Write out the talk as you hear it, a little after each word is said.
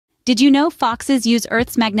Did you know foxes use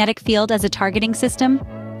Earth's magnetic field as a targeting system?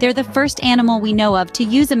 They're the first animal we know of to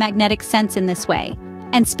use a magnetic sense in this way.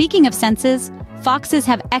 And speaking of senses, foxes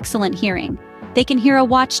have excellent hearing. They can hear a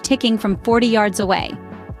watch ticking from 40 yards away.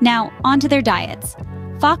 Now, onto their diets.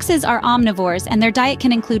 Foxes are omnivores, and their diet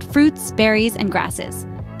can include fruits, berries, and grasses.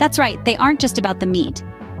 That's right, they aren't just about the meat.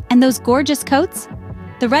 And those gorgeous coats?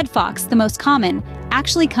 The red fox, the most common,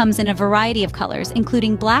 actually comes in a variety of colors,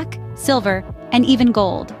 including black, silver, and even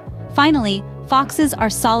gold. Finally, foxes are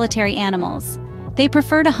solitary animals. They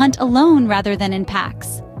prefer to hunt alone rather than in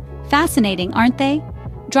packs. Fascinating, aren't they?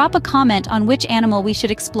 Drop a comment on which animal we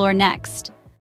should explore next.